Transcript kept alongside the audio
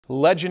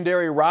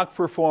Legendary rock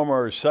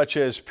performers such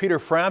as Peter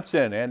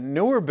Frampton and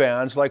newer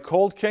bands like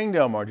Cold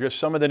Kingdom are just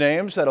some of the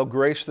names that'll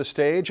grace the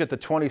stage at the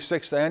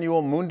 26th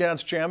annual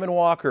Moondance Jam in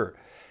Walker.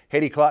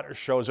 Haiti Clotter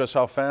shows us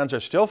how fans are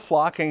still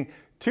flocking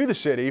to the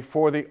city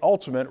for the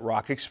ultimate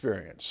rock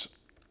experience.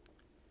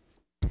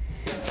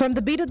 From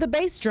the beat of the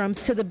bass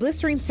drums to the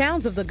blistering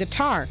sounds of the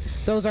guitar,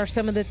 those are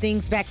some of the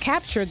things that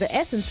capture the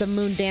essence of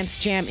Moondance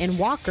Jam in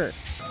Walker.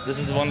 This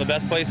is one of the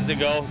best places to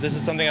go. This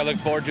is something I look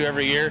forward to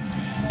every year.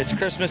 It's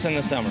Christmas in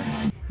the summer.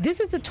 This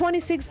is the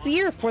 26th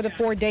year for the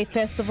four-day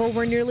festival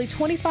where nearly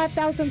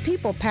 25,000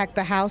 people pack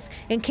the house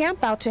and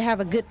camp out to have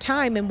a good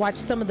time and watch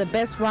some of the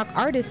best rock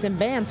artists and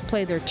bands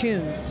play their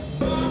tunes.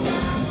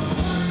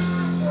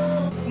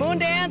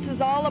 Moondance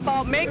is all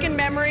about making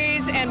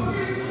memories and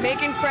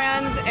making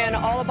friends and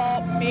all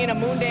about being a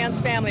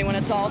Moondance family when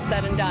it's all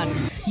said and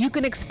done. You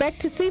can expect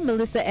to see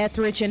Melissa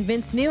Etheridge and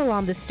Vince Neil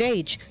on the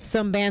stage.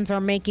 Some bands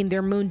are making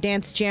their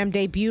Moondance Jam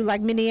debut,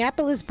 like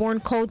Minneapolis-born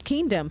Cold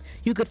Kingdom.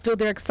 You could feel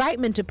their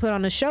excitement to put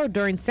on a show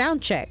during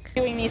sound check.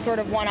 Doing these sort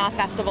of one-off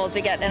festivals,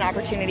 we get an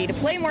opportunity to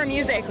play more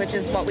music, which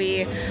is what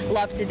we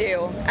love to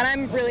do. And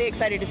I'm really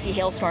excited to see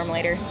Hailstorm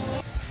later.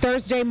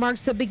 Thursday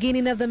marks the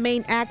beginning of the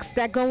main acts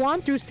that go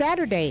on through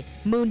Saturday.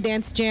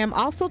 Moondance Jam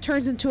also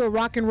turns into a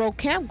rock and roll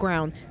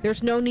campground.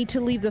 There's no need to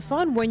leave the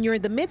fun when you're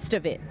in the midst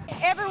of it.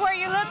 Everywhere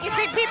you look, you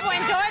see people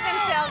enjoy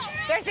themselves.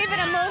 There's even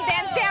a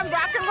Moondance Jam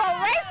rock and roll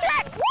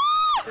racetrack.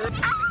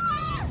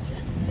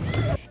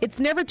 Woo! It's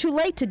never too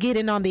late to get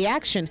in on the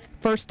action.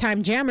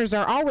 First-time jammers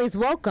are always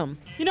welcome.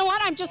 You know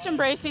what? I'm just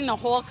embracing the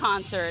whole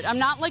concert. I'm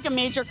not like a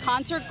major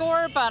concert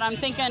goer, but I'm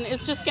thinking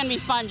it's just going to be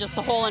fun, just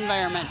the whole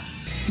environment.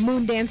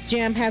 Moondance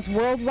Jam has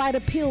worldwide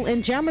appeal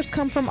and jammers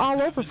come from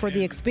all over for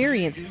the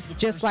experience,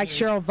 just like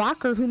Cheryl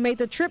Vacher, who made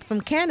the trip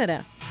from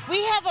Canada.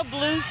 We have a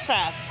blues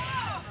fest,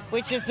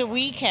 which is a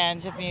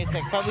weekend of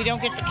music, but we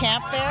don't get to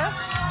camp there,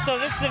 so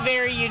this is a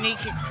very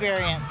unique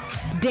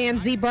experience. Dan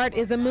Zebart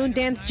is a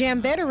Moondance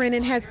Jam veteran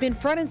and has been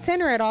front and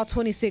center at all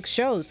 26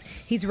 shows.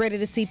 He's ready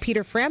to see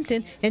Peter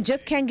Frampton and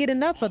just can't get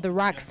enough of the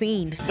rock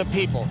scene. The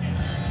people,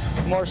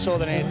 more so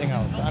than anything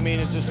else. I mean,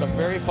 it's just a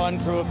very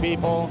fun crew of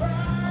people.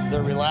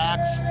 They're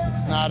relaxed.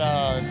 It's not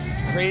a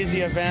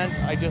crazy event.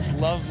 I just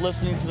love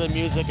listening to the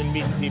music and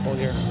meeting people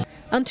here.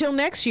 Until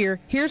next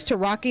year, here's to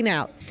rocking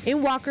out.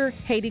 In Walker,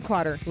 Haiti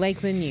Clotter,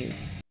 Lakeland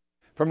News.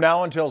 From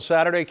now until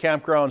Saturday,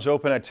 campgrounds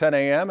open at 10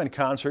 a.m. and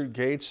concert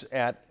gates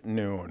at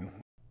noon.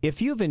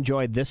 If you've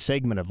enjoyed this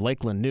segment of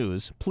Lakeland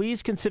News,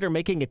 please consider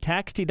making a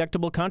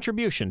tax-deductible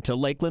contribution to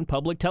Lakeland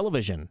Public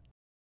Television.